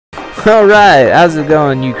Alright, how's it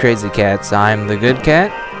going, you crazy cats? I'm the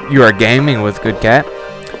Goodcat. You are gaming with Goodcat.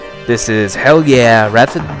 This is Hell Yeah,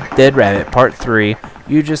 Wrath of the Dead Rabbit Part 3.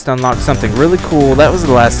 You just unlocked something really cool. That was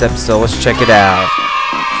the last episode. Let's check it out.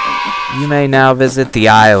 You may now visit the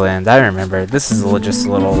island. I remember. This is just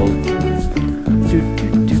a little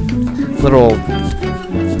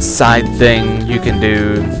side thing you can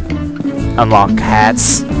do. Unlock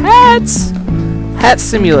hats. Hat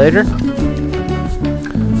simulator.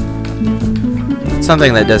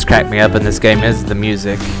 Something that does crack me up in this game is the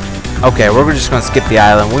music. Okay, we're just gonna skip the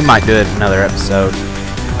island. We might do it in another episode.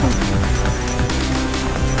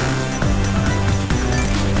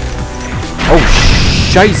 Oh,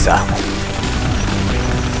 scheisse.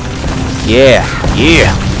 Yeah.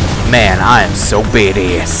 Man, I am so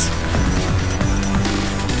badass.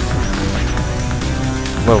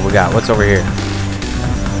 What do we got? What's over here?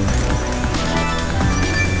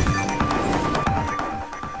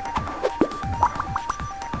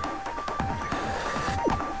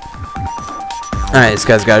 Alright, this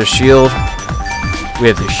guy's got a shield. We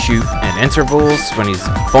have to shoot in intervals when he's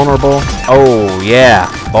vulnerable. Oh, yeah,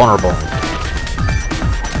 vulnerable.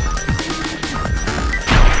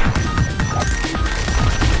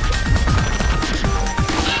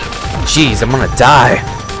 Jeez, I'm gonna die.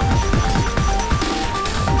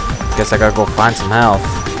 Guess I gotta go find some health.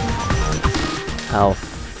 Health.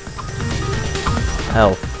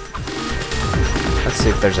 Let's see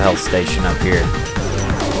if there's a health station up here.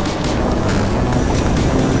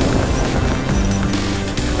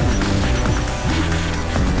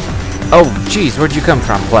 Oh, jeez, where'd you come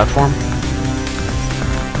from, platform?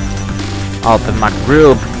 All up in my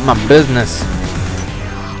grill, my business.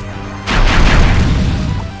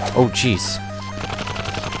 Oh, jeez.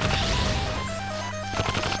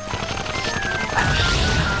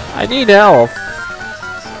 I need help.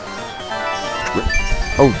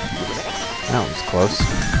 Oh, that was close.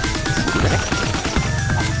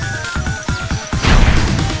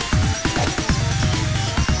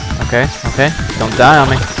 Okay. Don't die on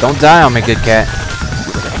me. Don't die on me, Goodcat.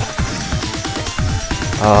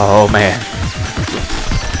 Oh, man.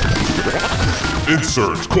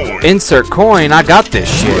 Insert coin. Insert coin. I got this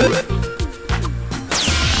shit.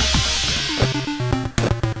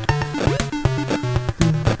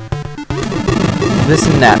 This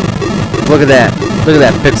and that. Look at that. Look at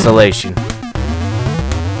that pixelation.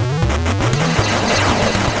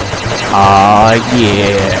 Oh,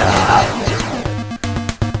 yeah.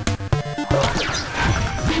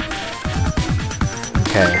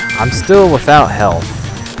 Okay, I'm still without health.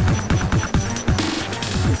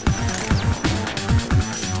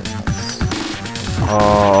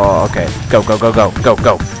 Oh, okay. Go.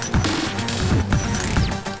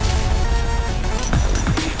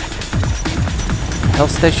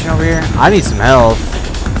 Health station over here? I need some health.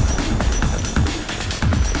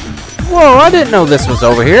 Whoa, I didn't know this was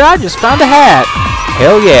over here. I just found a hat.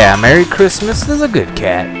 Hell yeah, Merry Christmas to the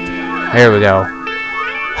Goodcat. There we go.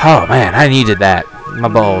 Oh man, I needed that. My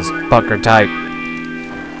balls pucker tight.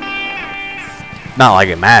 Not like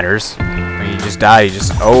it matters. When you just die, you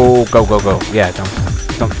just go. Yeah,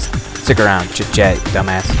 don't stick around, chit chat,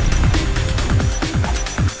 dumbass.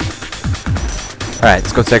 Alright,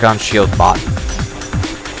 let's go take on Shield Bot.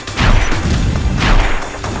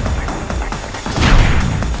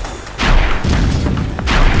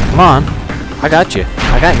 Come on. I got you.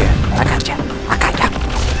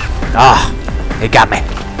 Ah, it got me.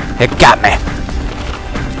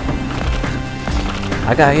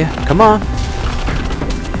 I got you. Come on.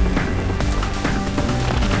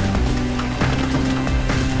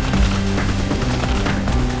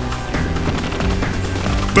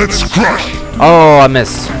 Let's crush. Oh, I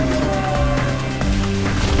missed.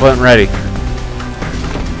 Wasn't ready.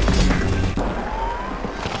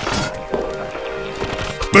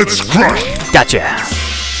 Let's crush. Gotcha.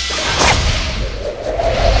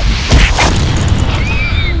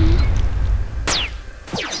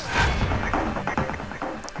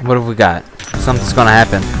 What have we got? Something's gonna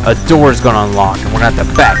happen. A door's gonna unlock, and we're gonna have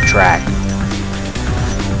to backtrack.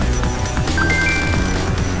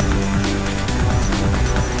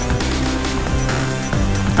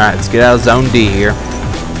 Alright, let's get out of Zone D here.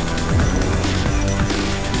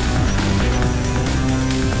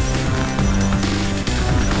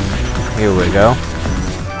 Here we go.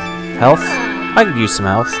 Health? I could use some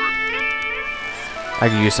health. I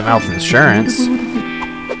could use some health insurance.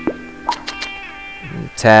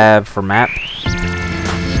 Tab for map.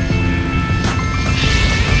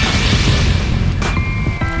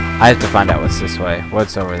 I have to find out what's this way.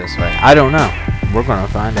 What's over this way? I don't know. We're gonna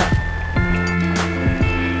find out.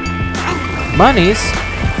 Monies?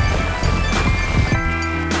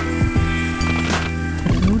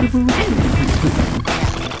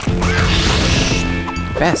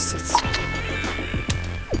 Bastards.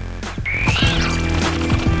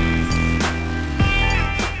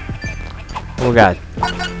 What we got?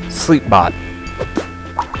 Sleep bot.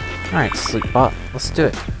 Alright, sleep bot. Let's do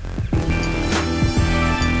it.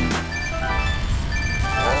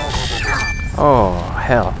 Oh,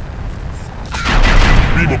 hell.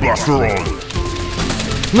 Beam blaster on.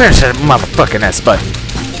 Where's that motherfucking S button?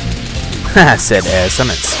 I said S, I'm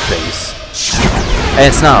in space. And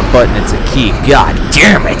it's not a button, it's a key. God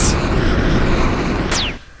damn it!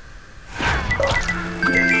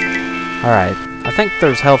 Alright, I think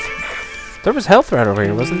there's health. There was health right over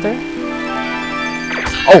here, wasn't there?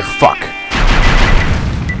 Oh, fuck!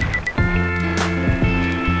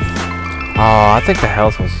 Oh, I think the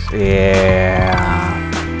health was... Yeah...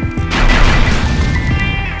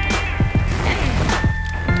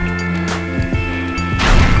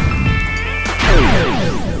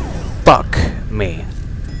 Fuck me.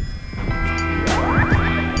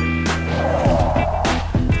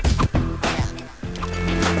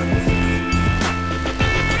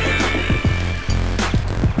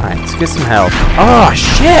 Alright, let's get some health. Oh,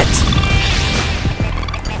 shit!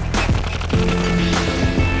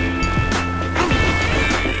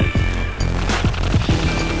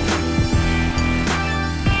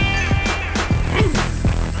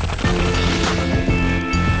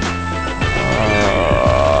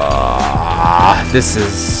 This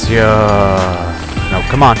is no,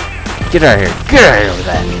 come on. Get out of here. Get out of here with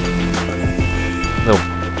that. Little.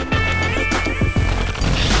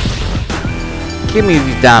 Give me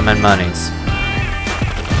these diamond monies.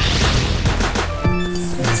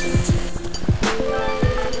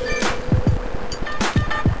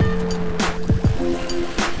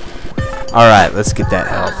 Alright, let's get that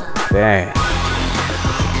health. Okay.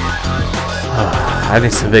 Oh, I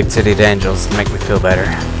need some big titted angels to make me feel better.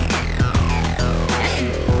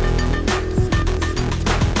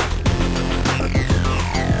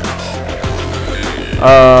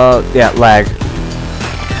 Yeah, lag.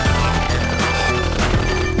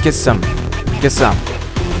 Get some. Get some.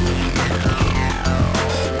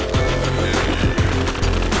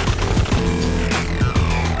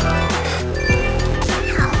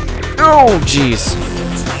 Oh, jeez.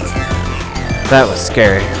 That was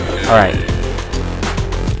scary. Alright.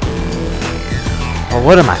 Well,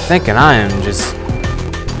 what am I thinking? I am just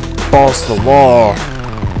balls to the wall.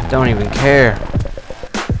 Don't even care.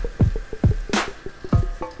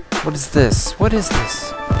 What is this? What is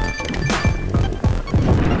this?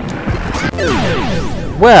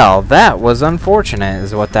 Well, that was unfortunate,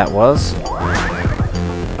 is what that was.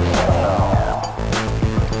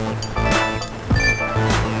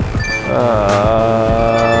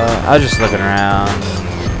 I was just looking around.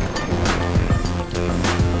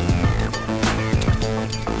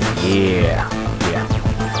 Yeah.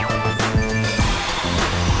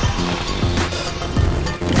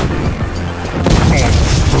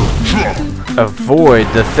 Avoid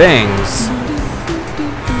the things.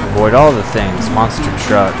 Avoid all the things. Monster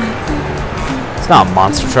truck. It's not a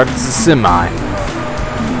monster truck, it's a semi.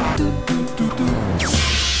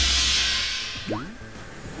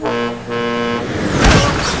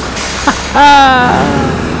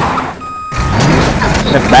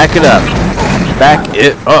 Then back it up. Back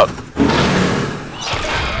it up.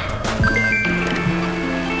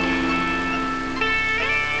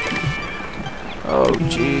 Oh,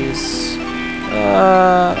 jeez.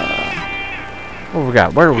 What we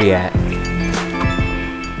got? Where are we at?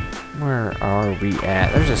 Where are we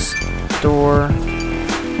at? There's a store.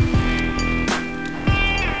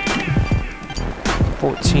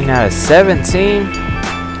 14 out of 17.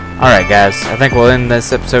 Alright, guys. I think we'll end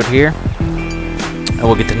this episode here. And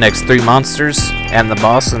we'll get the next 3 monsters and the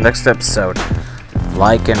boss in the next episode.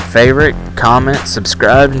 Like and favorite, comment,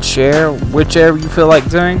 subscribe, and share. Whichever you feel like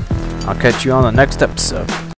doing. I'll catch you on the next episode.